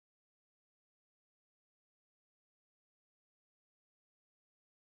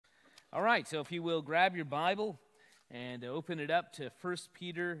All right, so if you will grab your Bible and open it up to 1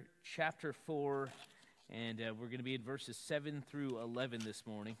 Peter chapter 4, and we're going to be in verses 7 through 11 this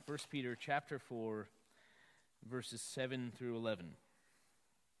morning. 1 Peter chapter 4, verses 7 through 11.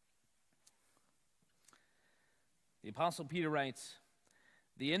 The Apostle Peter writes,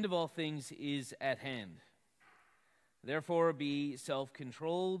 "The end of all things is at hand. Therefore be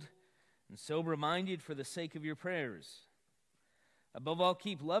self-controlled and sober-minded for the sake of your prayers. Above all,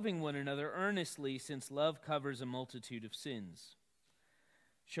 keep loving one another earnestly, since love covers a multitude of sins.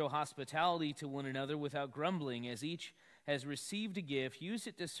 Show hospitality to one another without grumbling, as each has received a gift. Use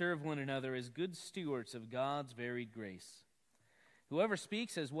it to serve one another as good stewards of God's varied grace. Whoever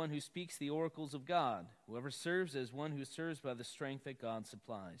speaks as one who speaks the oracles of God, whoever serves as one who serves by the strength that God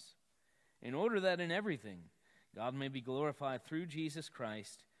supplies, in order that in everything God may be glorified through Jesus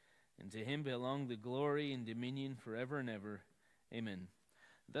Christ, and to him belong the glory and dominion forever and ever. Amen."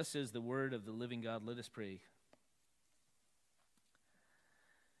 Thus says the word of the living God. Let us pray.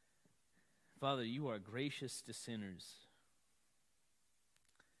 Father, you are gracious to sinners.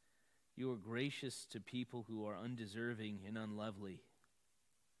 You are gracious to people who are undeserving and unlovely.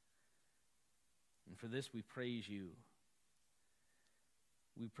 And for this we praise you.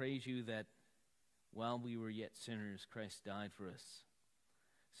 We praise you that while we were yet sinners, Christ died for us,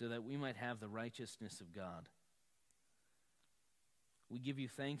 so that we might have the righteousness of God. We give you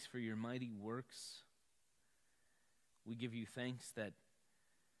thanks for your mighty works. We give you thanks that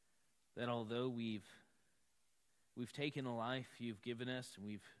although we've taken a life you've given us, and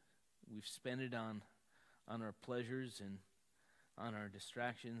we've spent it on our pleasures and on our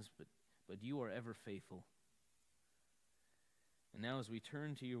distractions, but you are ever faithful. And now as we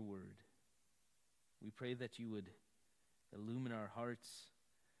turn to your word, we pray that you would illumine our hearts,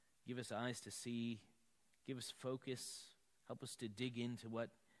 give us eyes to see, give us focus. Help us to dig into what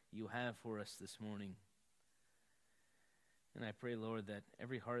you have for us this morning. And I pray, Lord, that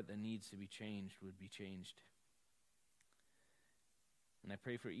every heart that needs to be changed would be changed. And I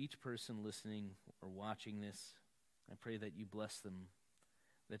pray for each person listening or watching this. I pray that you bless them,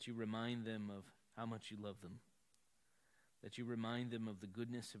 that you remind them of how much you love them, that you remind them of the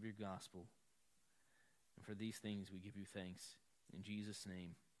goodness of your gospel. And for these things we give you thanks. In Jesus'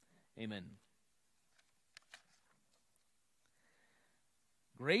 name, amen.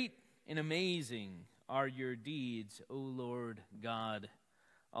 Great and amazing are your deeds, O Lord God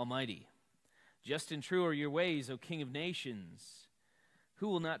Almighty. Just and true are your ways, O King of nations. Who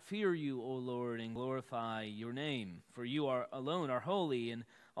will not fear you, O Lord, and glorify your name? For you alone are holy, and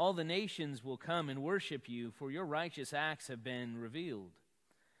all the nations will come and worship you, for your righteous acts have been revealed.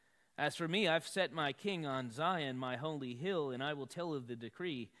 As for me, I've set my king on Zion, my holy hill, and I will tell of the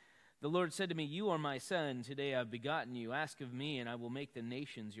decree. The Lord said to me, "You are my son. Today I've begotten you. Ask of me, and I will make the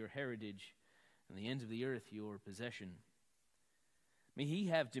nations your heritage, and the ends of the earth your possession. May he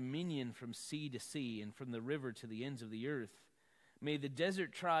have dominion from sea to sea, and from the river to the ends of the earth. May the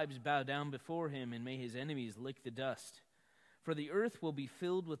desert tribes bow down before him, and may his enemies lick the dust. For the earth will be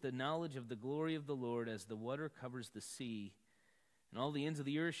filled with the knowledge of the glory of the Lord, as the water covers the sea. And all the ends of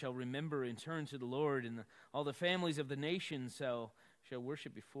the earth shall remember and turn to the Lord, and all the families of the nations shall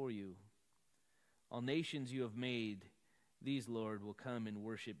worship before you. All nations you have made, these, Lord, will come and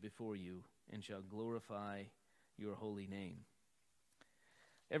worship before you, and shall glorify your holy name."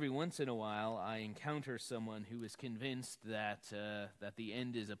 Every once in a while, I encounter someone who is convinced that the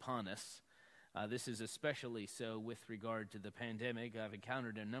end is upon us. This is especially so with regard to the pandemic. I've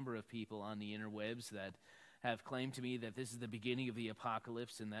encountered a number of people on the interwebs that have claimed to me that this is the beginning of the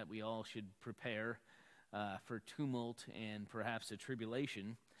apocalypse, and that we all should prepare for tumult and perhaps a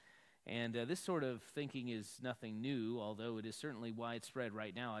tribulation. And this sort of thinking is nothing new, although it is certainly widespread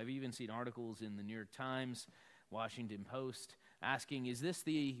right now. I've even seen articles in the New York Times, Washington Post, asking, is this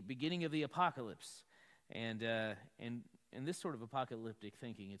the beginning of the apocalypse? And this sort of apocalyptic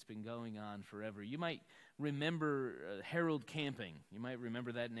thinking, it's been going on forever. You might remember Harold Camping. You might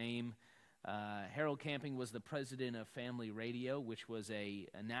remember that name. Harold Camping was the president of Family Radio, which was a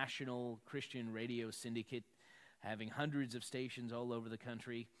national Christian radio syndicate having hundreds of stations all over the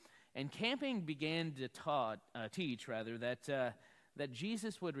country. And Camping began to teach that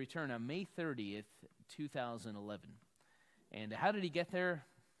Jesus would return on May 30th, 2011. And how did he get there?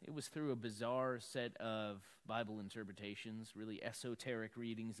 It was through a bizarre set of Bible interpretations, really esoteric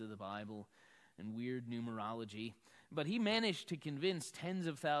readings of the Bible and weird numerology. But he managed to convince tens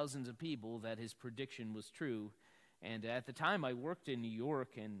of thousands of people that his prediction was true. And at the time, I worked in New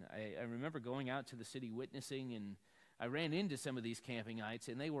York, and I remember going out to the city witnessing, and I ran into some of these Campingites,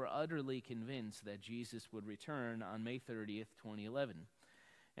 and they were utterly convinced that Jesus would return on May 30th, 2011.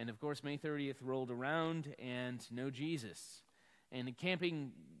 And of course, May 30th rolled around and no Jesus. And in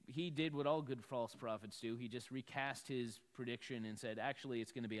camping, he did what all good false prophets do. He just recast his prediction and said, actually,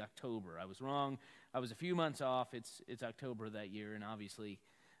 it's going to be October. I was wrong. I was a few months off. It's October that year. And obviously,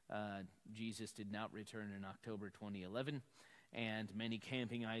 Jesus did not return in October 2011. And many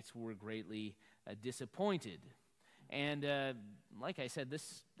campingites were greatly disappointed. And like I said,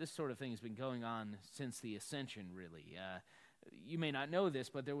 this sort of thing has been going on since the Ascension, really. You may not know this,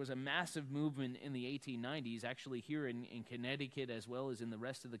 but there was a massive movement in the 1890s, actually here in Connecticut as well as in the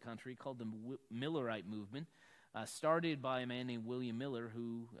rest of the country, called the Millerite movement, started by a man named William Miller,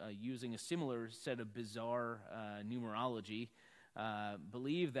 who, using a similar set of bizarre numerology,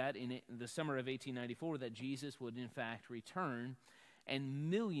 believed that in the summer of 1894 that Jesus would in fact return,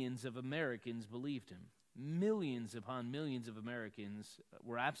 and millions of Americans believed him. Millions upon millions of Americans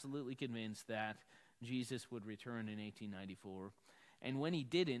were absolutely convinced that Jesus would return in 1894. And when he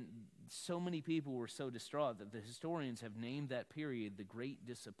didn't, so many people were so distraught that the historians have named that period the Great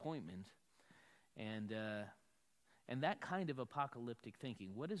Disappointment. And that kind of apocalyptic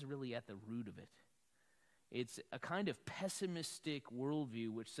thinking, what is really at the root of it? It's a kind of pessimistic worldview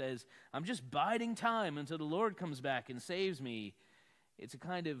which says, I'm just biding time until the Lord comes back and saves me. It's a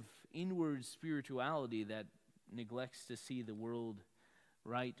kind of inward spirituality that neglects to see the world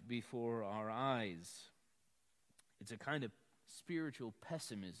right before our eyes. It's a kind of spiritual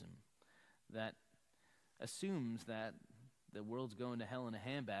pessimism that assumes that the world's going to hell in a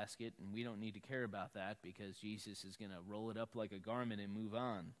handbasket and we don't need to care about that because Jesus is going to roll it up like a garment and move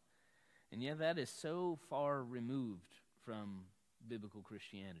on. And yet that is so far removed from biblical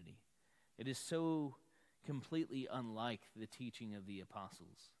Christianity. It is so completely unlike the teaching of the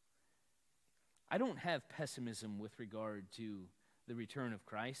apostles. I don't have pessimism with regard to the return of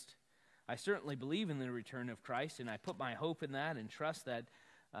Christ. I certainly believe in the return of Christ, and I put my hope in that and trust that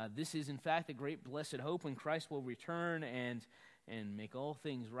this is in fact a great blessed hope when Christ will return and make all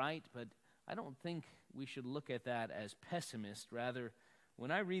things right. But I don't think we should look at that as pessimist. Rather,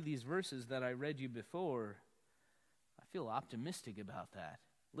 when I read these verses that I read you before, I feel optimistic about that.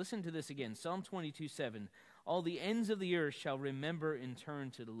 Listen to this again, Psalm 22:7. All the ends of the earth shall remember and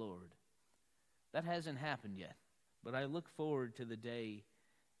turn to the Lord. That hasn't happened yet, but I look forward to the day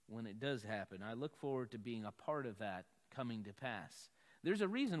when it does happen. I look forward to being a part of that coming to pass. There's a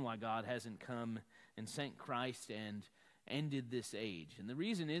reason why God hasn't come and sent Christ and ended this age. And the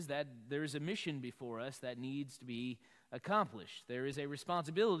reason is that there's a mission before us that needs to be accomplished. There is a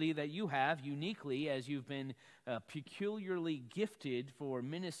responsibility that you have uniquely as you've been peculiarly gifted for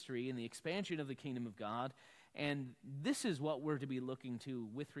ministry and the expansion of the kingdom of God. And this is what we're to be looking to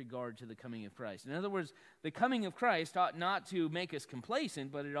with regard to the coming of Christ. In other words, the coming of Christ ought not to make us complacent,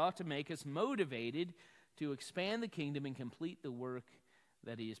 but it ought to make us motivated to expand the kingdom and complete the work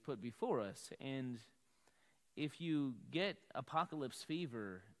that he has put before us. And if you get apocalypse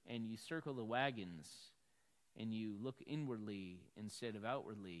fever and you circle the wagons and you look inwardly instead of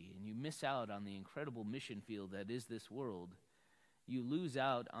outwardly, and you miss out on the incredible mission field that is this world, you lose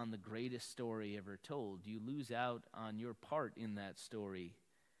out on the greatest story ever told. You lose out on your part in that story.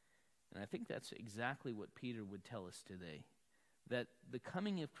 And I think that's exactly what Peter would tell us today, that the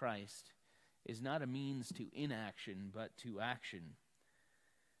coming of Christ is not a means to inaction, but to action.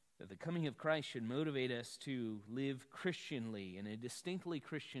 That the coming of Christ should motivate us to live Christianly in a distinctly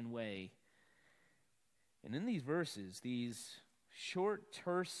Christian way. And in these verses, these short,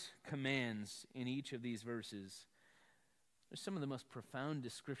 terse commands in each of these verses, there's some of the most profound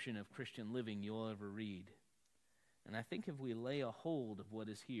description of Christian living you'll ever read. And I think if we lay a hold of what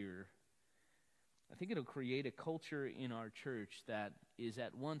is here, I think it'll create a culture in our church that is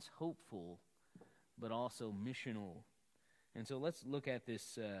at once hopeful, but also missional. And so let's look at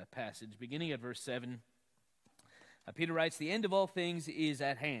this passage. Beginning at verse 7, Peter writes, "The end of all things is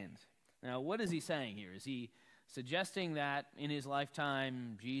at hand." Now, what is he saying here? Is he suggesting that in his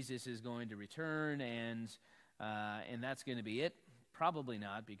lifetime Jesus is going to return and that's going to be it? Probably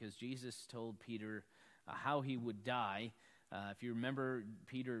not, because Jesus told Peter how he would die. If you remember,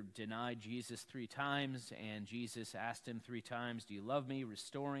 Peter denied Jesus 3 times, and Jesus asked him 3 times, "Do you love me?"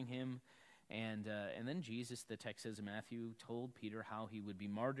 restoring him. And then Jesus, the text says in Matthew, told Peter how he would be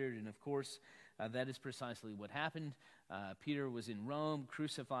martyred. And of course, that is precisely what happened. Peter was in Rome,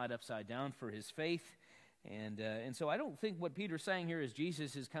 crucified upside down for his faith. And so I don't think what Peter's saying here is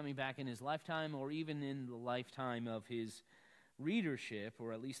Jesus is coming back in his lifetime or even in the lifetime of his readership,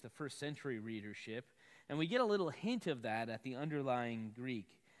 or at least the first century readership. And we get a little hint of that at the underlying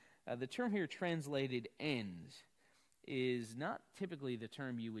Greek. The term here translated end is not typically the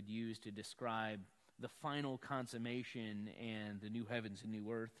term you would use to describe the final consummation and the new heavens and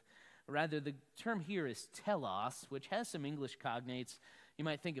new earth. Rather, the term here is telos, which has some English cognates. You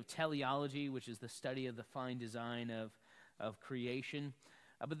might think of teleology, which is the study of the fine design of creation.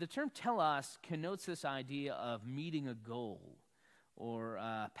 But the term telos connotes this idea of meeting a goal or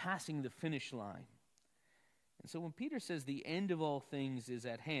passing the finish line. And so when Peter says the end of all things is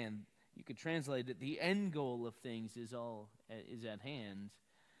at hand, you could translate it, the end goal of things is at hand.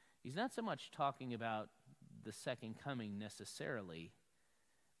 He's not so much talking about the second coming necessarily,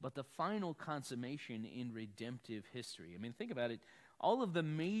 but the final consummation in redemptive history. I mean, think about it. All of the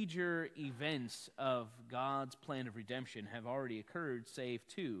major events of God's plan of redemption have already occurred, save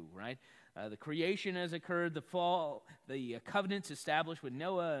two, right? The creation has occurred, the fall, the covenants established with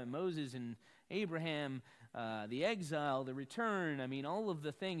Noah and Moses and Abraham, the exile, the return, I mean, all of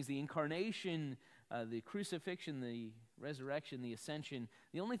the things, the incarnation, the crucifixion, the resurrection, the ascension.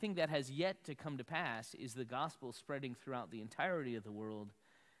 The only thing that has yet to come to pass is the gospel spreading throughout the entirety of the world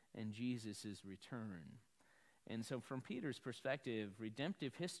and Jesus' return. And so from Peter's perspective,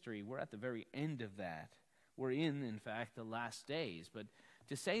 redemptive history, we're at the very end of that. We're in fact, the last days. But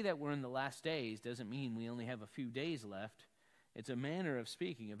to say that we're in the last days doesn't mean we only have a few days left. It's a manner of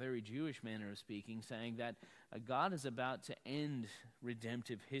speaking, a very Jewish manner of speaking, saying that God is about to end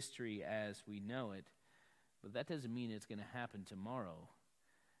redemptive history as we know it. But that doesn't mean it's going to happen tomorrow.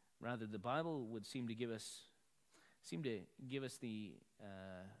 Rather, the Bible would seem to give us the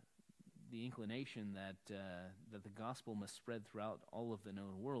inclination that the gospel must spread throughout all of the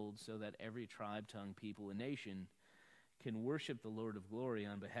known world so that every tribe, tongue, people, and nation can worship the Lord of glory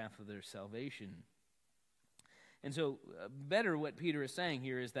on behalf of their salvation. And so, better what Peter is saying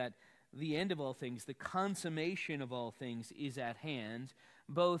here is that the end of all things, the consummation of all things is at hand,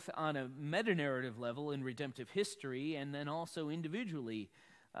 both on a meta-narrative level in redemptive history and then also individually.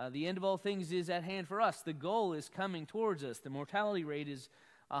 The end of all things is at hand for us. The goal is coming towards us. The mortality rate is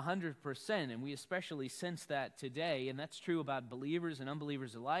 100%, and we especially sense that today, and that's true about believers and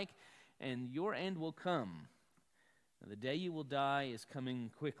unbelievers alike, and your end will come. The day you will die is coming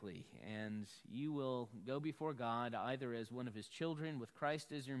quickly, and you will go before God either as one of his children with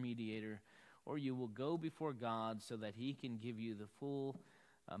Christ as your mediator, or you will go before God so that he can give you the full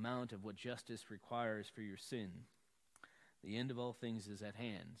amount of what justice requires for your sin. The end of all things is at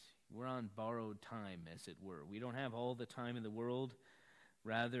hand. We're on borrowed time, as it were. We don't have all the time in the world.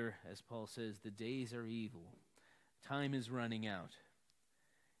 Rather, as Paul says, the days are evil. Time is running out.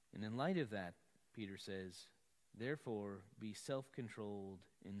 And in light of that, Peter says, therefore, be self-controlled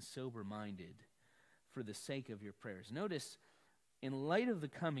and sober-minded for the sake of your prayers. Notice, in light of the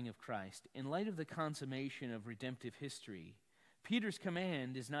coming of Christ, in light of the consummation of redemptive history, Peter's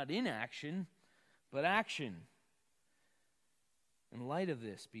command is not inaction, but action. In light of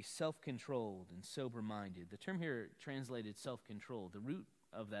this, be self-controlled and sober-minded. The term here translated self-controlled. The root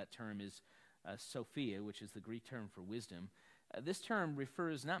of that term is Sophia, which is the Greek term for wisdom. This term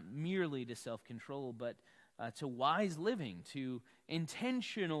refers not merely to self-control, but to wise living, to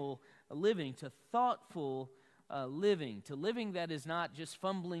intentional living, to thoughtful living, to living that is not just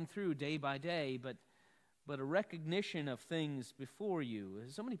fumbling through day by day, but a recognition of things before you.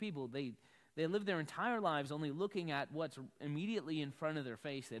 So many people, they live their entire lives only looking at what's immediately in front of their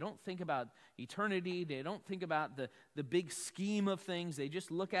face. They don't think about eternity. They don't think about the big scheme of things. They just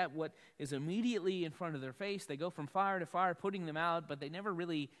look at what is immediately in front of their face. They go from fire to fire, putting them out, but they never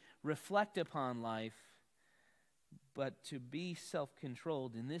really reflect upon life. But to be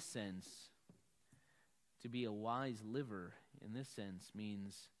self-controlled in this sense, to be a wise liver in this sense,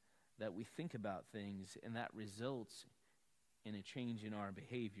 means that we think about things, and that results in a change in our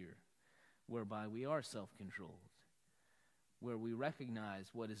behavior, whereby we are self-controlled, where we recognize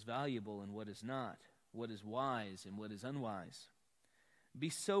what is valuable and what is not, what is wise and what is unwise. Be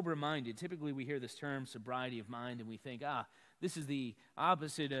sober-minded. Typically we hear this term, sobriety of mind, and we think, this is the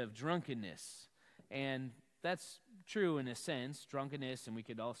opposite of drunkenness. And that's true in a sense, drunkenness, and we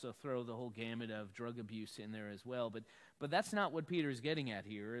could also throw the whole gamut of drug abuse in there as well. But that's not what Peter's getting at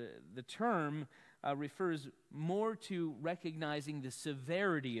here. The term refers more to recognizing the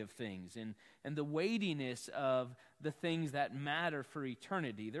severity of things and the weightiness of the things that matter for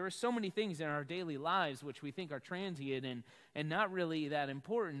eternity. There are so many things in our daily lives which we think are transient and not really that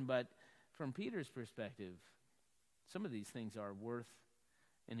important, but from Peter's perspective, some of these things are worth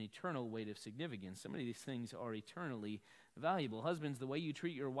an eternal weight of significance. Some of these things are eternally valuable. Husbands, the way you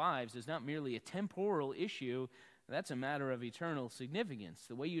treat your wives is not merely a temporal issue. That's a matter of eternal significance.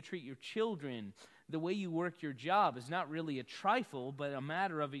 The way you treat your children, the way you work your job is not really a trifle, but a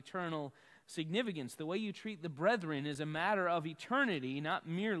matter of eternal significance. The way you treat the brethren is a matter of eternity, not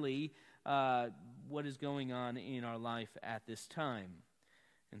merely what is going on in our life at this time.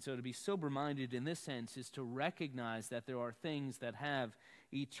 And so to be sober-minded in this sense is to recognize that there are things that have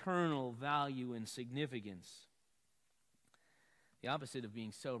eternal value and significance. The opposite of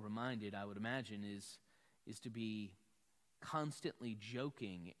being sober-minded, I would imagine, is to be constantly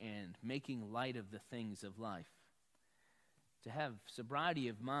joking and making light of the things of life. To have sobriety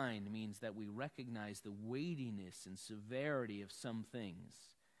of mind means that we recognize the weightiness and severity of some things.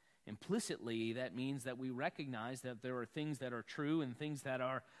 Implicitly, that means that we recognize that there are things that are true and things that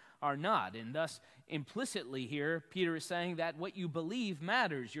are not. And thus, implicitly here, Peter is saying that what you believe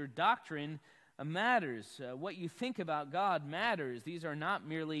matters. Your doctrine matters. What you think about God matters. These are not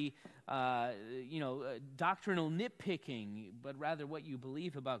merely, doctrinal nitpicking, but rather what you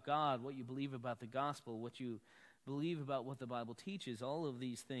believe about God, what you believe about the gospel, what you believe about what the Bible teaches. All of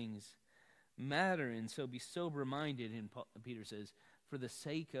these things matter, and so be sober-minded, and Peter says, for the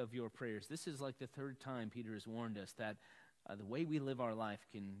sake of your prayers. This is like the third time Peter has warned us that the way we live our life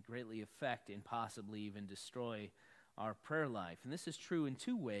can greatly affect and possibly even destroy our prayer life. And this is true in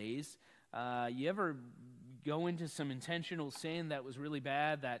two ways. You ever go into some intentional sin that was really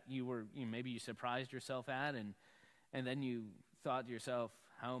bad that maybe you surprised yourself at, and then you thought to yourself,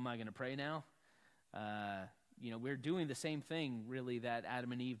 how am I going to pray now? We're doing the same thing, really, that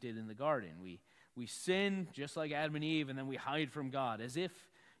Adam and Eve did in the garden. We sin just like Adam and Eve, and then we hide from God, as if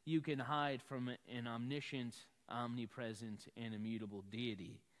you can hide from an omniscient, omnipresent, and immutable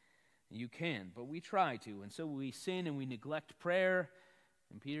deity. You can, but we try to, and so we sin and we neglect prayer.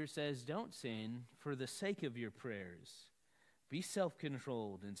 And Peter says, don't sin for the sake of your prayers. Be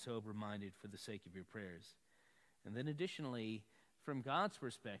self-controlled and sober-minded for the sake of your prayers. And then additionally, from God's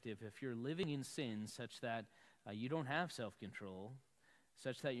perspective, if you're living in sin such that you don't have self-control,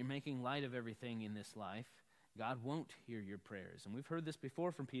 such that you're making light of everything in this life, God won't hear your prayers. And we've heard this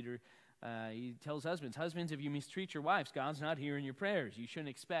before from Peter. He tells husbands, if you mistreat your wives, God's not hearing your prayers. You shouldn't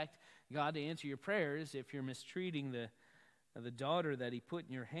expect God to answer your prayers if you're mistreating the daughter that he put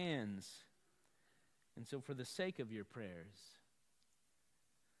in your hands. And so for the sake of your prayers,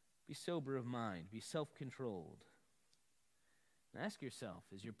 be sober of mind, be self-controlled. And ask yourself,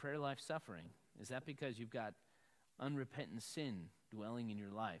 is your prayer life suffering? Is that because you've got unrepentant sin dwelling in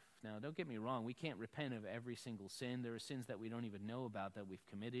your life? Now, don't get me wrong, we can't repent of every single sin. There are sins that we don't even know about that we've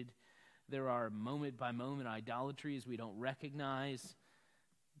committed. There are moment-by-moment idolatries we don't recognize.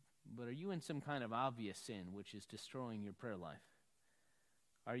 But are you in some kind of obvious sin which is destroying your prayer life?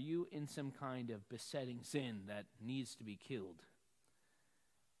 Are you in some kind of besetting sin that needs to be killed?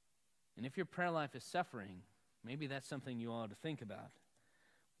 And if your prayer life is suffering, maybe that's something you ought to think about.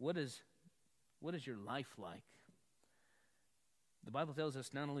 What is your life like? The Bible tells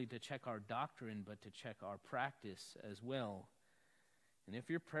us not only to check our doctrine, but to check our practice as well. And if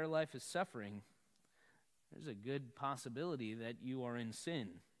your prayer life is suffering, there's a good possibility that you are in sin.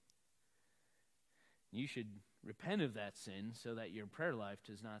 You should repent of that sin so that your prayer life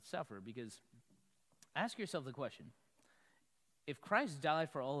does not suffer. Because ask yourself the question, if Christ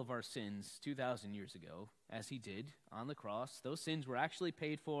died for all of our sins 2,000 years ago, as he did on the cross, those sins were actually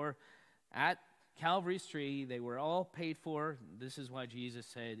paid for at Calvary's tree. They were all paid for. This is why Jesus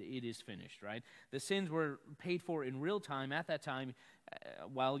said, it is finished, right? The sins were paid for in real time at that time,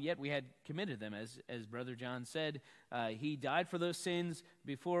 while yet we had committed them. As Brother John said, he died for those sins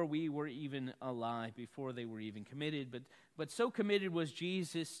before we were even alive, before they were even committed. But so committed was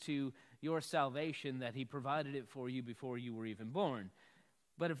Jesus to your salvation that he provided it for you before you were even born.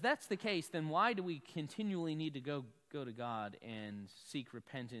 But if that's the case, then why do we continually need to go to God and seek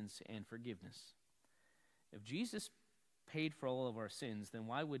repentance and forgiveness? If Jesus paid for all of our sins, then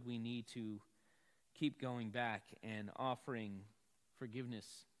why would we need to keep going back and offering forgiveness,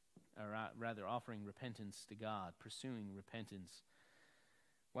 or rather offering repentance to God, pursuing repentance?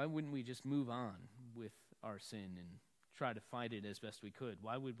 Why wouldn't we just move on with our sin and try to fight it as best we could?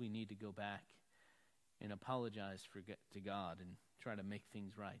 Why would we need to go back and apologize to God and try to make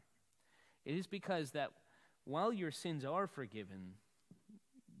things right? It is because that while your sins are forgiven,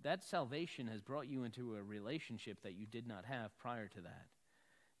 that salvation has brought you into a relationship that you did not have prior to that.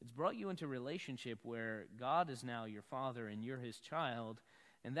 It's brought you into a relationship where God is now your father and you're his child,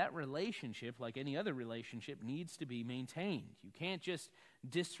 and that relationship, like any other relationship, needs to be maintained. You can't just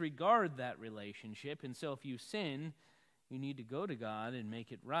disregard that relationship, and so if you sin, you need to go to God and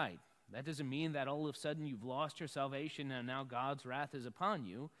make it right. That doesn't mean that all of a sudden you've lost your salvation and now God's wrath is upon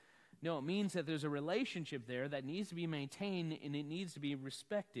you. No, it means that there's a relationship there that needs to be maintained and it needs to be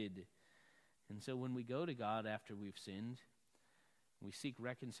respected. And so when we go to God after we've sinned, we seek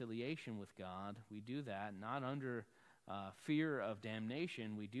reconciliation with God. We do that not under fear of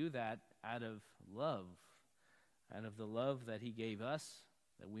damnation. We do that out of love, out of the love that he gave us,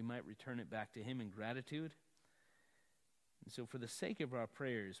 that we might return it back to him in gratitude. And so for the sake of our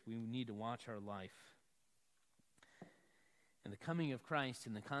prayers, we need to watch our life. And the coming of Christ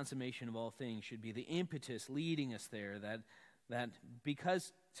and the consummation of all things should be the impetus leading us there, that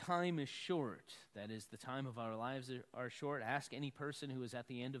because time is short, that is, the time of our lives are short. Ask any person who is at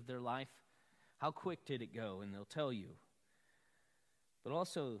the end of their life, how quick did it go? And they'll tell you. But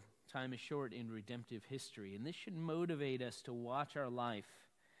also, time is short in redemptive history, and this should motivate us to watch our life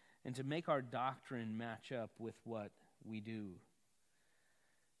and to make our doctrine match up with what we do.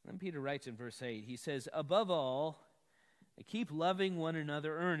 Then Peter writes in verse 8, he says, above all, keep loving one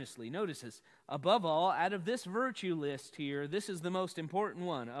another earnestly. Notice this. Above all, out of this virtue list here, this is the most important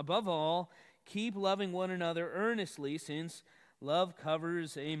one. Above all, keep loving one another earnestly, since love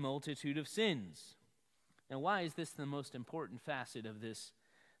covers a multitude of sins. Now, why is this the most important facet of this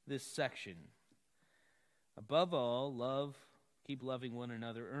section? Above all, keep loving one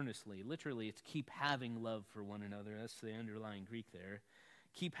another earnestly. Literally, it's keep having love for one another. That's the underlying Greek there.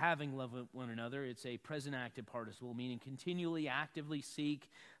 Keep having love with one another. It's a present active participle, meaning continually, actively seek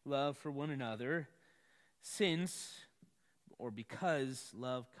love for one another, since, or because,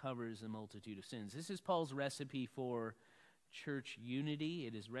 love covers a multitude of sins. This is Paul's recipe for church unity.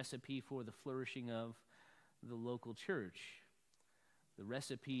 It is recipe for the flourishing of the local church. The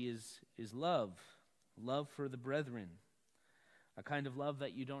recipe is love for the brethren, a kind of love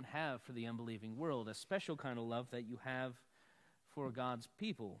that you don't have for the unbelieving world, a special kind of love that you have for God's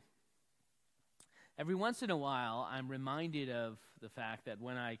people. Every once in a while, I'm reminded of the fact that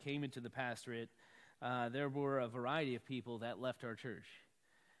when I came into the pastorate, there were a variety of people that left our church.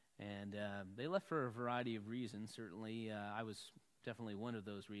 And they left for a variety of reasons. Certainly, I was definitely one of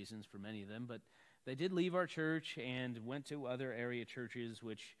those reasons for many of them. But they did leave our church and went to other area churches,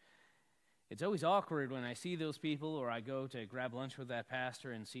 which it's always awkward when I see those people, or I go to grab lunch with that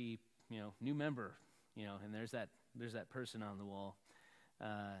pastor and see, new member, and there's that person on the wall.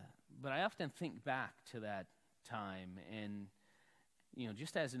 But I often think back to that time, and,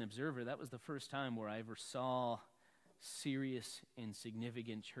 just as an observer, that was the first time where I ever saw serious and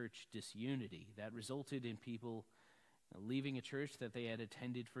significant church disunity that resulted in people leaving a church that they had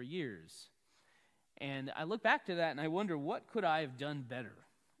attended for years. And I look back to that and I wonder, what could I have done better?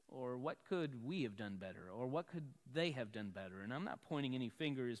 Or what could we have done better? Or what could they have done better? And I'm not pointing any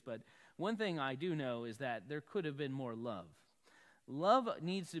fingers, but one thing I do know is that there could have been more love. Love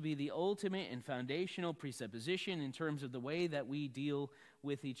needs to be the ultimate and foundational presupposition in terms of the way that we deal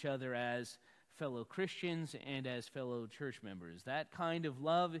with each other as fellow Christians and as fellow church members. That kind of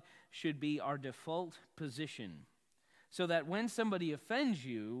love should be our default position, so that when somebody offends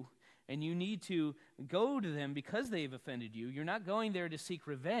you and you need to go to them because they've offended you, you're not going there to seek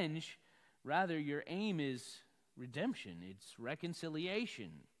revenge. Rather, your aim is redemption. It's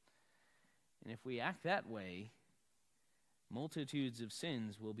reconciliation. And if we act that way, multitudes of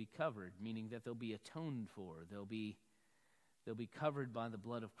sins will be covered, meaning that they'll be atoned for. They'll be covered by the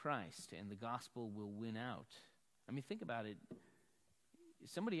blood of Christ, and the gospel will win out. I mean, think about it.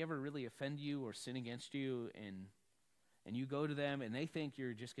 Does somebody ever really offend you or sin against you, and you go to them and they think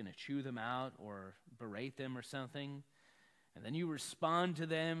you're just going to chew them out or berate them or something, and then you respond to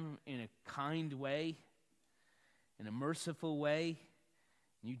them in a kind way, in a merciful way,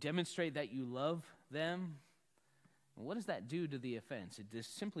 and you demonstrate that you love them? And what does that do to the offense? It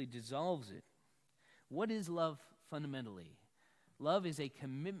just simply dissolves it. What is love fundamentally? Love is a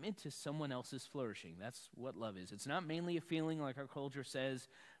commitment to someone else's flourishing. That's what love is. It's not mainly a feeling like our culture says.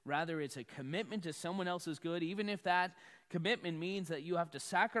 Rather, it's a commitment to someone else's good, even if that commitment means that you have to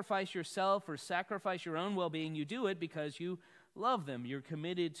sacrifice yourself or sacrifice your own well-being. You do it because you love them. You're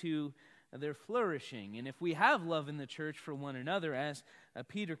committed to their flourishing. And if we have love in the church for one another, as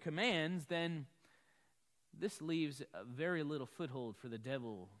Peter commands, then this leaves very little foothold for the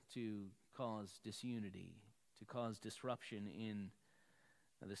devil to cause disunity, to cause disruption in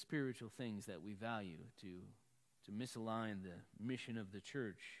the spiritual things that we value, to misalign the mission of the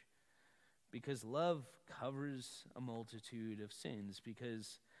church. Because love covers a multitude of sins,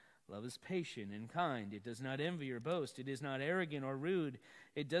 because love is patient and kind. It does not envy or boast. It is not arrogant or rude.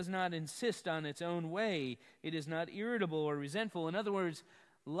 It does not insist on its own way. It is not irritable or resentful. In other words,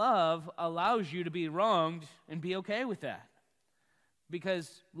 love allows you to be wronged and be okay with that.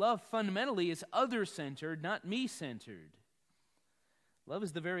 Because love fundamentally is other-centered, not me-centered. Love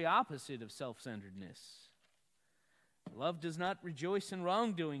is the very opposite of self-centeredness. Love does not rejoice in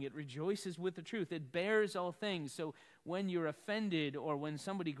wrongdoing. It rejoices with the truth. It bears all things. So when you're offended or when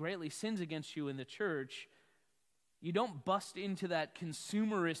somebody greatly sins against you in the church, You don't bust into that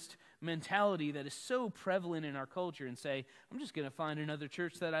consumerist mentality that is so prevalent in our culture and say, I'm just going to find another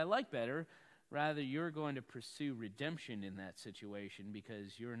church that I like better. Rather, you're going to pursue redemption in that situation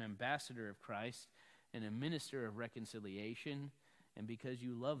because you're an ambassador of Christ and a minister of reconciliation, and because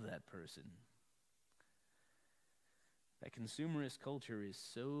you love that person. That consumerist culture is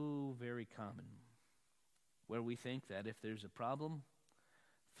so very common, where we think that if there's a problem,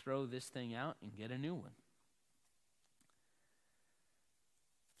 throw this thing out and get a new one.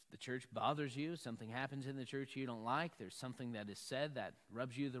 If the church bothers you, something happens in the church you don't like, there's something that is said that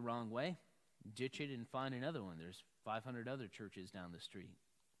rubs you the wrong way, ditch it and find another one. There's 500 other churches down the street.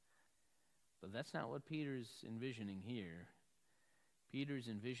 But that's not what Peter's envisioning here. Peter's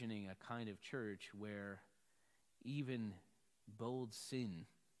envisioning a kind of church where even bold sin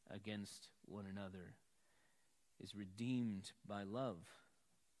against one another is redeemed by love.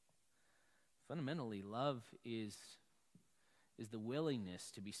 Fundamentally, love is the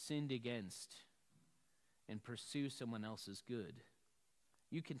willingness to be sinned against and pursue someone else's good.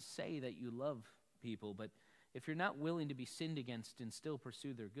 You can say that you love people, but if you're not willing to be sinned against and still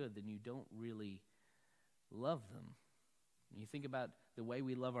pursue their good, then you don't really love them. When you think about the way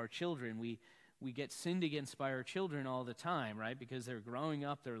we love our children, we get sinned against by our children all the time, right? Because they're growing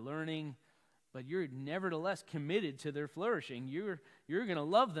up, they're learning, but you're nevertheless committed to their flourishing. You're going to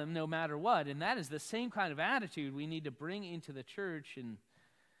love them no matter what, and that is the same kind of attitude we need to bring into the church, and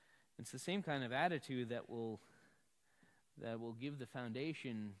it's the same kind of attitude that will give the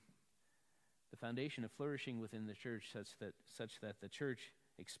foundation of flourishing within the church, such that the church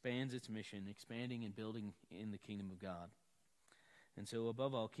expands its mission, expanding and building in the kingdom of God. And so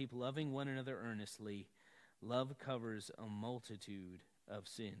above all, keep loving one another earnestly. Love covers a multitude of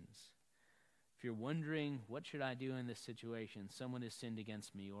sins. If you're wondering, what should I do in this situation? Someone has sinned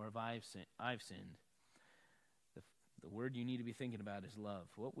against me, or have I've sinned. The word you need to be thinking about is love.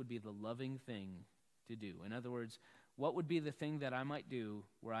 What would be the loving thing to do? In other words, what would be the thing that I might do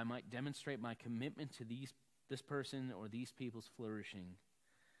where I might demonstrate my commitment to this person or these people's flourishing?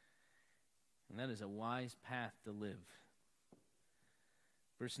 And that is a wise path to live.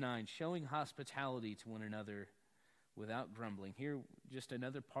 Verse 9, showing hospitality to one another without grumbling. Here, just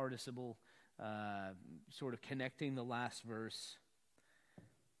another participle sort of connecting the last verse,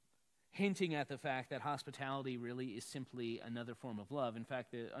 hinting at the fact that hospitality really is simply another form of love. In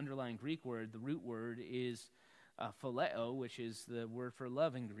fact, the underlying Greek word, the root word, is phileo, which is the word for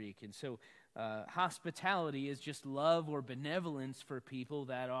love in Greek. And so hospitality is just love or benevolence for people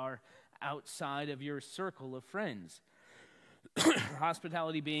that are outside of your circle of friends.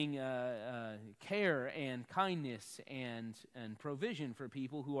 Hospitality being care and kindness and provision for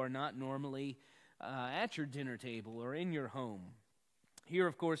people who are not normally at your dinner table or in your home. Here,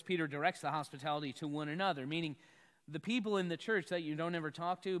 of course, Peter directs the hospitality to one another, meaning the people in the church that you don't ever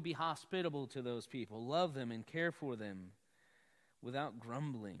talk to, be hospitable to those people. Love them and care for them without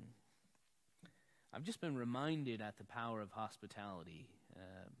grumbling. I've just been reminded at the power of hospitality.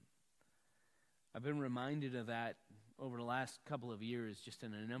 I've been reminded of that over the last couple of years, just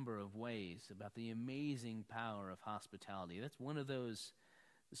in a number of ways, about the amazing power of hospitality. That's one of those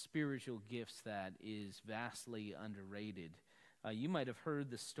spiritual gifts that is vastly underrated. You might have heard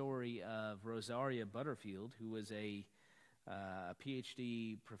the story of Rosaria Butterfield, who was a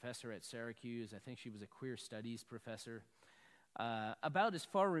PhD professor at Syracuse. I think she was a queer studies professor. About as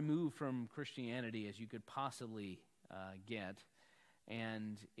far removed from Christianity as you could possibly get.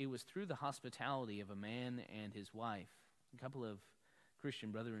 And it was through the hospitality of a man and his wife, a couple of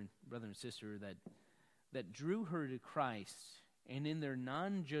Christian brother and sister, that drew her to Christ. And in their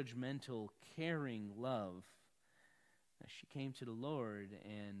non-judgmental, caring love, she came to the Lord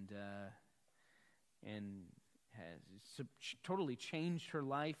and has totally changed her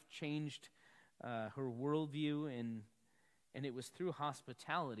life, changed her worldview, and it was through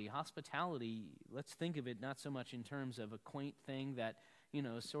hospitality. Hospitality, let's think of it not so much in terms of a quaint thing that,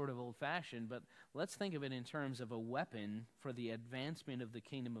 is sort of old-fashioned, but let's think of it in terms of a weapon for the advancement of the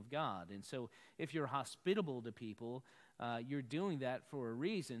kingdom of God. And so if you're hospitable to people, you're doing that for a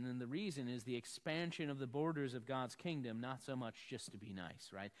reason, and the reason is the expansion of the borders of God's kingdom, not so much just to be nice,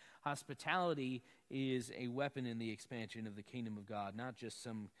 right? Hospitality is a weapon in the expansion of the kingdom of God, not just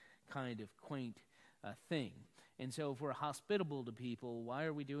some kind of quaint thing. And so if we're hospitable to people, why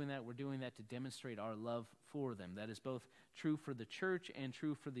are we doing that? We're doing that to demonstrate our love for them. That is both true for the church and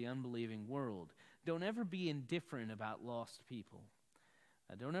true for the unbelieving world. Don't ever be indifferent about lost people.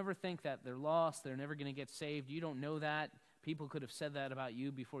 Don't ever think that they're lost, they're never going to get saved. You don't know that. People could have said that about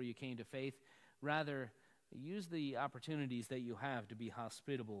you before you came to faith. Rather, use the opportunities that you have to be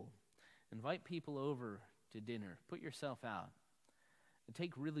hospitable. Invite people over to dinner. Put yourself out. And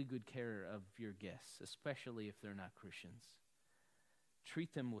take really good care of your guests, especially if they're not Christians.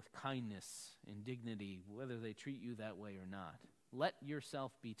 Treat them with kindness and dignity, whether they treat you that way or not. Let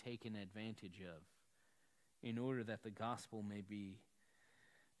yourself be taken advantage of in order that the gospel may be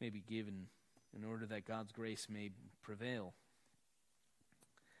given, in order that God's grace may prevail.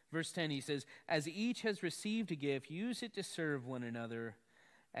 Verse 10, he says, as each has received a gift, use it to serve one another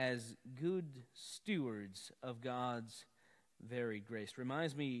as good stewards of God's varied grace.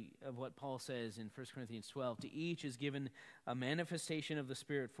 Reminds me of what Paul says in 1 Corinthians 12. To each is given a manifestation of the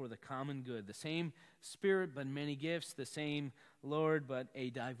Spirit for the common good. The same Spirit, but many gifts. The same Lord, but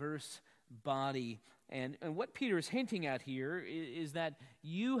a diverse body. And what Peter is hinting at here is that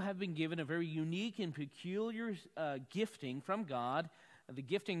you have been given a very unique and peculiar gifting from God. The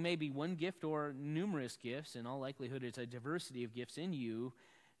gifting may be one gift or numerous gifts. In all likelihood, it's a diversity of gifts in you.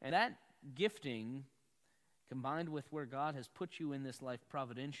 And that gifting, combined with where God has put you in this life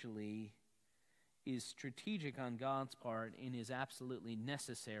providentially, is strategic on God's part and is absolutely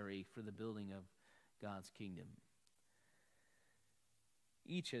necessary for the building of God's kingdom.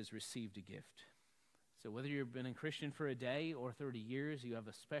 Each has received a gift. So whether you've been a Christian for a day or 30 years, you have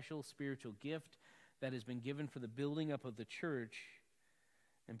a special spiritual gift that has been given for the building up of the church.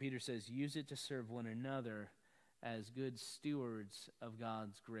 And Peter says, use it to serve one another as good stewards of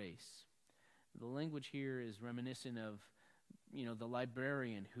God's grace. The language here is reminiscent of, the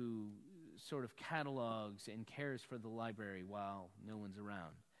librarian who sort of catalogs and cares for the library while no one's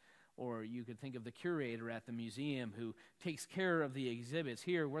around. Or you could think of the curator at the museum who takes care of the exhibits.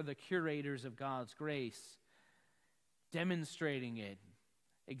 Here, we're the curators of God's grace, demonstrating it,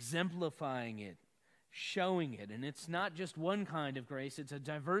 exemplifying it, showing it. And it's not just one kind of grace, it's a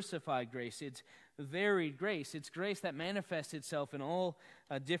diversified grace. It's varied grace. It's grace that manifests itself in all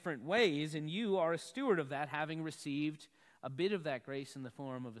different ways, and you are a steward of that, having received a bit of that grace in the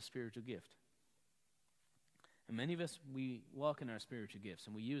form of a spiritual gift. And many of us, we walk in our spiritual gifts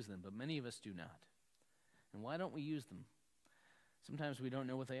and we use them, but many of us do not. And why don't we use them? Sometimes we don't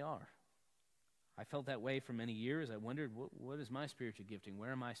know what they are. I felt that way for many years. I wondered, what is my spiritual gifting?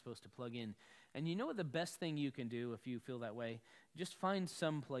 Where am I supposed to plug in? And you know what the best thing you can do if you feel that way? Just find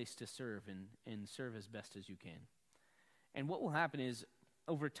some place to serve and serve as best as you can. And what will happen is,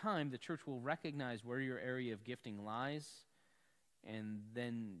 over time, the church will recognize where your area of gifting lies, and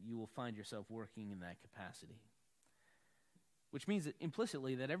then you will find yourself working in that capacity. Which means that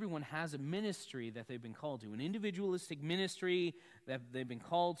implicitly that everyone has a ministry that they've been called to, an individualistic ministry that they've been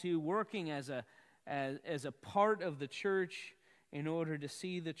called to, working as a part of the church in order to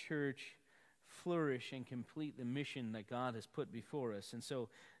see the church flourish and complete the mission that God has put before us. And so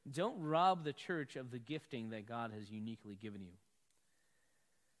don't rob the church of the gifting that God has uniquely given you,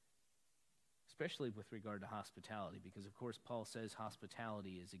 especially with regard to hospitality, because of course Paul says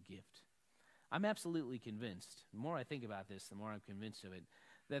hospitality is a gift. I'm absolutely convinced, the more I think about this, the more I'm convinced of it,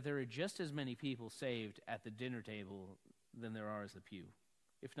 that there are just as many people saved at the dinner table than there are as the pew,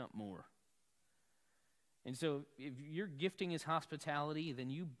 if not more. And so if your gifting is hospitality, then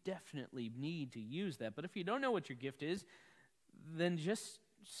you definitely need to use that. But if you don't know what your gift is, then just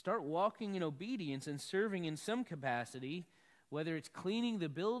start walking in obedience and serving in some capacity, whether it's cleaning the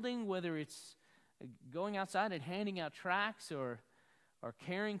building, whether it's going outside and handing out tracts or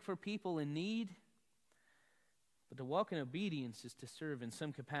caring for people in need. But to walk in obedience is to serve in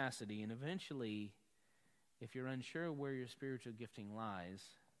some capacity. And eventually, if you're unsure where your spiritual gifting lies,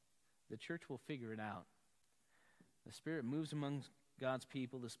 the church will figure it out. The Spirit moves among God's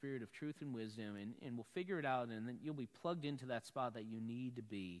people, the Spirit of truth and wisdom, and will figure it out, and then you'll be plugged into that spot that you need to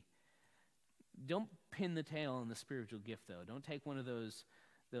be. Don't pin the tail on the spiritual gift, though. Don't take one of those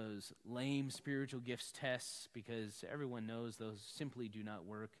lame spiritual gifts tests, because everyone knows those simply do not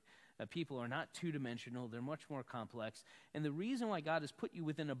work. People are not two-dimensional. They're much more complex. And the reason why God has put you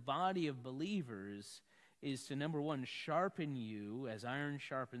within a body of believers is to, number one, sharpen you as iron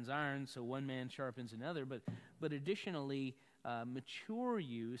sharpens iron, so one man sharpens another, but additionally mature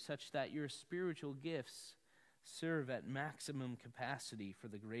you such that your spiritual gifts serve at maximum capacity for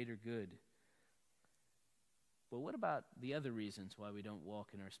the greater good. But what about the other reasons why we don't walk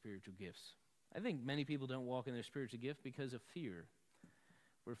in our spiritual gifts? I think many people don't walk in their spiritual gift because of fear.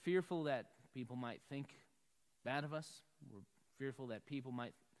 We're fearful that people might think bad of us. We're fearful that people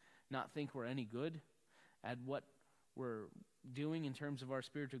might not think we're any good at what we're doing in terms of our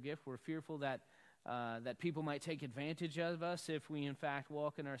spiritual gift. We're fearful that people might take advantage of us if we in fact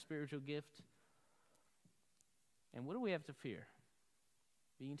walk in our spiritual gift. And what do we have to fear?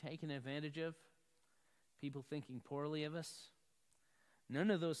 Being taken advantage of? People thinking poorly of us? None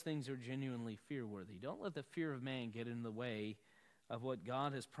of those things are genuinely fear-worthy. Don't let the fear of man get in the way of what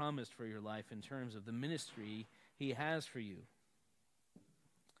God has promised for your life in terms of the ministry he has for you.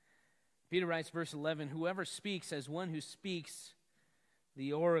 Peter writes, verse 11, whoever speaks as one who speaks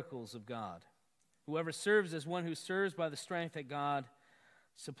the oracles of God. Whoever serves as one who serves by the strength that God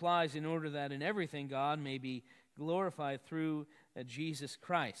supplies, in order that in everything God may be glorified through Jesus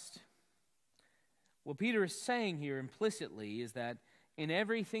Christ. What Peter is saying here implicitly is that in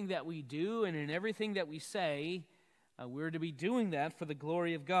everything that we do and in everything that we say, we're to be doing that for the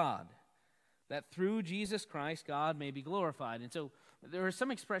glory of God, that through Jesus Christ God may be glorified. And so there are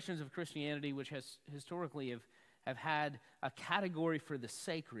some expressions of Christianity which has historically have had a category for the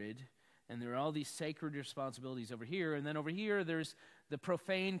sacred, and there are all these sacred responsibilities over here, and then over here there's the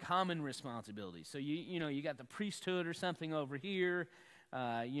profane common responsibilities. So you got the priesthood or something over here,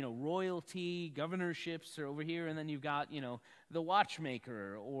 royalty, governorships are over here, and then you've got, the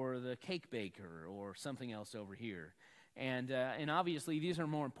watchmaker or the cake baker or something else over here. And obviously these are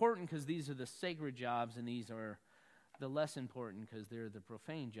more important because these are the sacred jobs, and these are the less important because they're the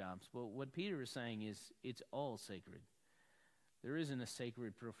profane jobs. But what Peter is saying is it's all sacred. There isn't a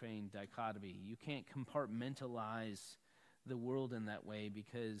sacred-profane dichotomy. You can't compartmentalize the world in that way,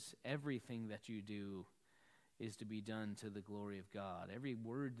 because everything that you do is to be done to the glory of God. Every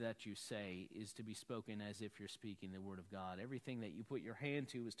word that you say is to be spoken as if you're speaking the word of God. Everything that you put your hand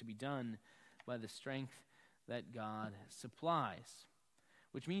to is to be done by the strength that God supplies,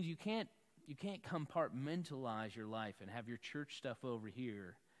 which means you can't compartmentalize your life and have your church stuff over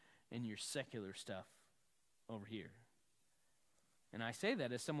here and your secular stuff over here. And I say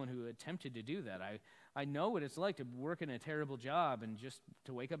that as someone who attempted to do that. I know what it's like to work in a terrible job and just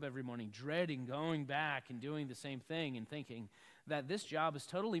to wake up every morning dreading going back and doing the same thing and thinking that this job is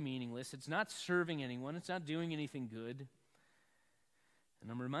totally meaningless. It's not serving anyone. It's not doing anything good.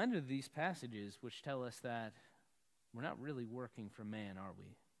 And I'm reminded of these passages which tell us that we're not really working for man, are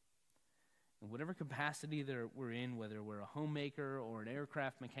we? In whatever capacity that we're in, whether we're a homemaker or an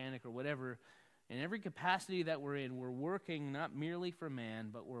aircraft mechanic or whatever, in every capacity that we're in, we're working not merely for man,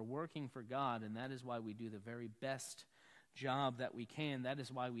 but we're working for God, and that is why we do the very best job that we can. That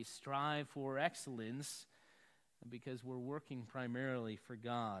is why we strive for excellence, because we're working primarily for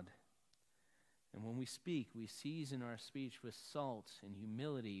God. And when we speak, we season our speech with salt and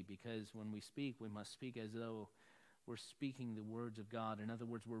humility, because when we speak, we must speak as though we're speaking the words of God. In other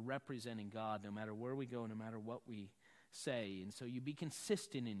words, we're representing God no matter where we go, no matter what we say. And so you be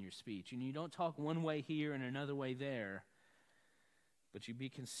consistent in your speech, and you don't talk one way here and another way there, but you be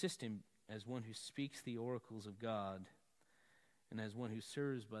consistent as one who speaks the oracles of God and as one who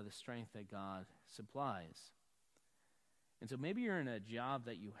serves by the strength that God supplies. And so maybe you're in a job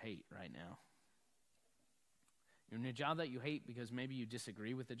that you hate right now. You're in a job that you hate because maybe you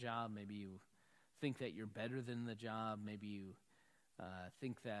disagree with the job, maybe you think that you're better than the job, maybe you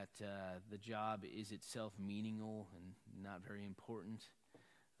think that the job is itself meaningless and not very important.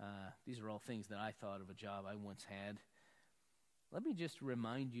 These are all things that I thought of a job I once had. Let me just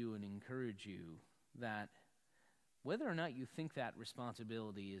remind you and encourage you that whether or not you think that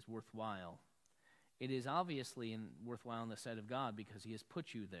responsibility is worthwhile, it is obviously worthwhile in the sight of God, because he has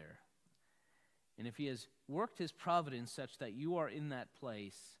put you there. And if he has worked his providence such that you are in that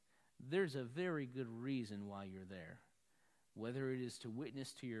place, there's a very good reason why you're there. Whether it is to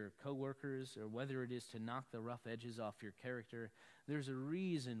witness to your coworkers or whether it is to knock the rough edges off your character, there's a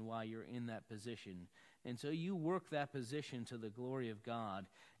reason why you're in that position. And so you work that position to the glory of God,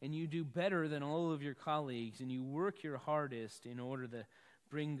 and you do better than all of your colleagues, and you work your hardest in order to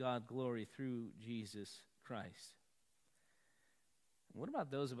bring God glory through Jesus Christ. What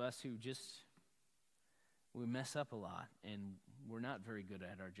about those of us who we mess up a lot and we're not very good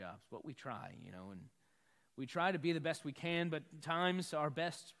at our jobs, but we try, and we try to be the best we can, but times our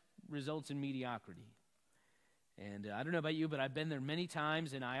best results in mediocrity. And I don't know about you, but I've been there many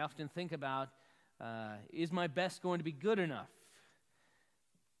times, and I often think about, is my best going to be good enough?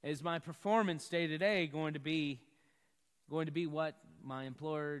 Is my performance day to day going to be what my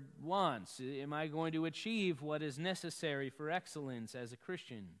employer wants? Am I going to achieve what is necessary for excellence as a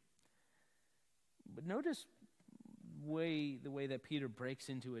Christian? But notice the way that Peter breaks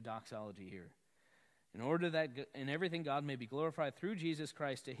into a doxology here. In order that in everything God may be glorified through Jesus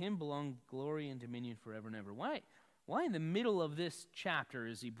Christ, to him belong glory and dominion forever and ever. Why in the middle of this chapter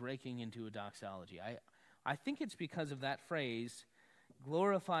is he breaking into a doxology? I think it's because of that phrase,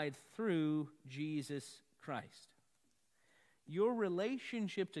 glorified through Jesus Christ. Your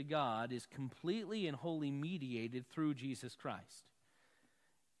relationship to God is completely and wholly mediated through Jesus Christ.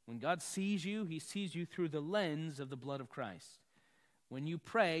 When God sees you, he sees you through the lens of the blood of Christ. When you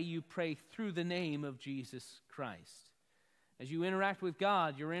pray through the name of Jesus Christ. As you interact with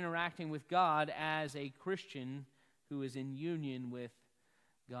God, you're interacting with God as a Christian who is in union with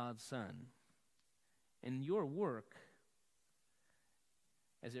God's Son. And your work,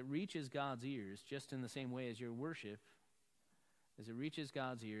 as it reaches God's ears, just in the same way as your worship, as it reaches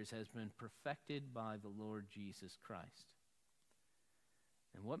God's ears, has been perfected by the Lord Jesus Christ.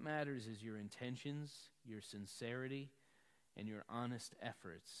 And what matters is your intentions, your sincerity, and your honest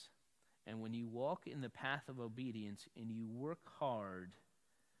efforts. And when you walk in the path of obedience and you work hard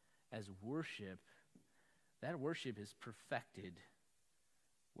as worship, that worship is perfected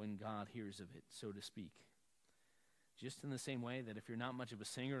when God hears of it, so to speak. Just in the same way that if you're not much of a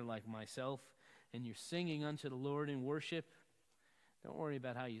singer like myself and you're singing unto the Lord in worship, don't worry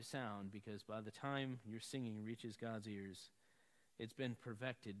about how you sound, because by the time your singing reaches God's ears, it's been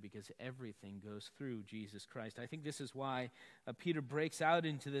perfected, because everything goes through Jesus Christ. I think this is why Peter breaks out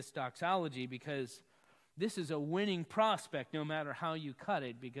into this doxology, because this is a winning prospect no matter how you cut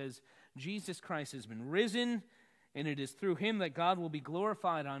it, because Jesus Christ has been risen, and it is through him that God will be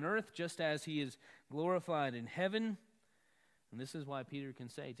glorified on earth, just as he is glorified in heaven. And this is why Peter can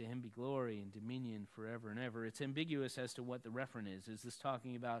say, to him be glory and dominion forever and ever. It's ambiguous as to what the referent is. Is this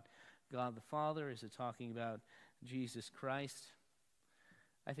talking about God the Father? Is it talking about Jesus Christ?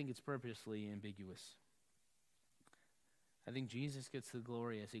 I think it's purposely ambiguous. I think Jesus gets the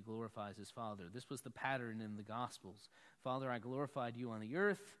glory as he glorifies his Father. This was the pattern in the Gospels. Father, I glorified you on the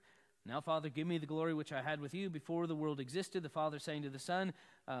earth. Now, Father, give me the glory which I had with you before the world existed. The Father saying to the Son,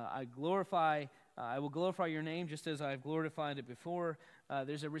 I will glorify your name just as I've glorified it before.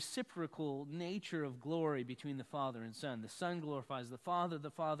 There's a reciprocal nature of glory between the Father and Son. The Son glorifies the Father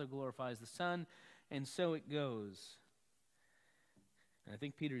glorifies the Son, and so it goes. And I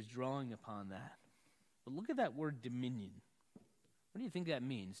think Peter's drawing upon that. But look at that word dominion. What do you think that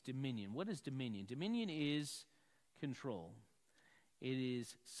means, dominion? What is dominion? Dominion is control. It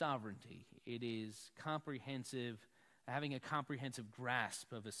is sovereignty. It is comprehensive, having a comprehensive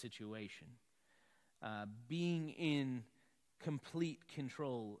grasp of a situation. Being in complete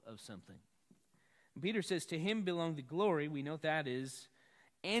control of something. And Peter says, to him belong the glory, we know that is,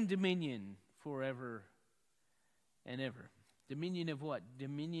 and dominion forever and ever. Dominion of what?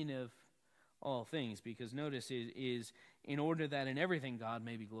 Dominion of all things. Because notice it is in order that in everything God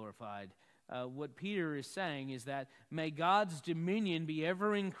may be glorified. What Peter is saying is that may God's dominion be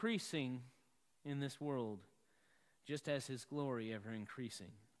ever increasing in this world, just as his glory ever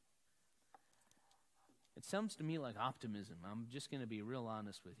increasing. It sounds to me like optimism. I'm just going to be real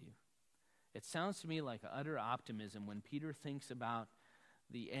honest with you. It sounds to me like utter optimism when Peter thinks about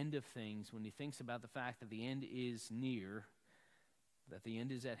the end of things, when he thinks about the fact that the end is near, that the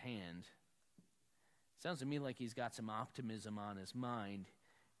end is at hand. It sounds to me like he's got some optimism on his mind.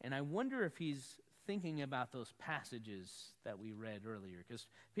 And I wonder if he's thinking about those passages that we read earlier, because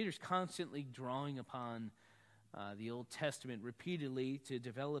Peter's constantly drawing upon the Old Testament repeatedly to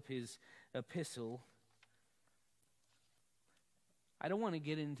develop his epistle. I don't want to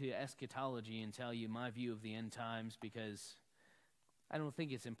get into eschatology and tell you my view of the end times, because I don't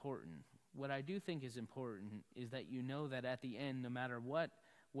think it's important. What I do think is important is that you know that at the end, no matter what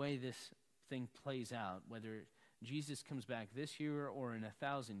way this thing plays out, whether Jesus comes back this year or in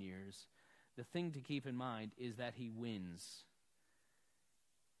 1,000 years, the thing to keep in mind is that he wins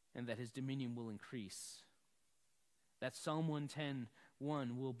and that his dominion will increase. That Psalm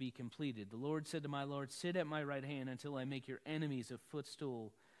 110:1 will be completed. The Lord said to my Lord, sit at my right hand until I make your enemies a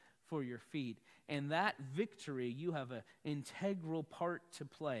footstool for your feet. And that victory, you have an integral part to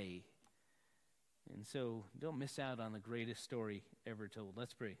play. And so don't miss out on the greatest story ever told.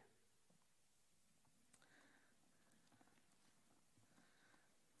 Let's pray.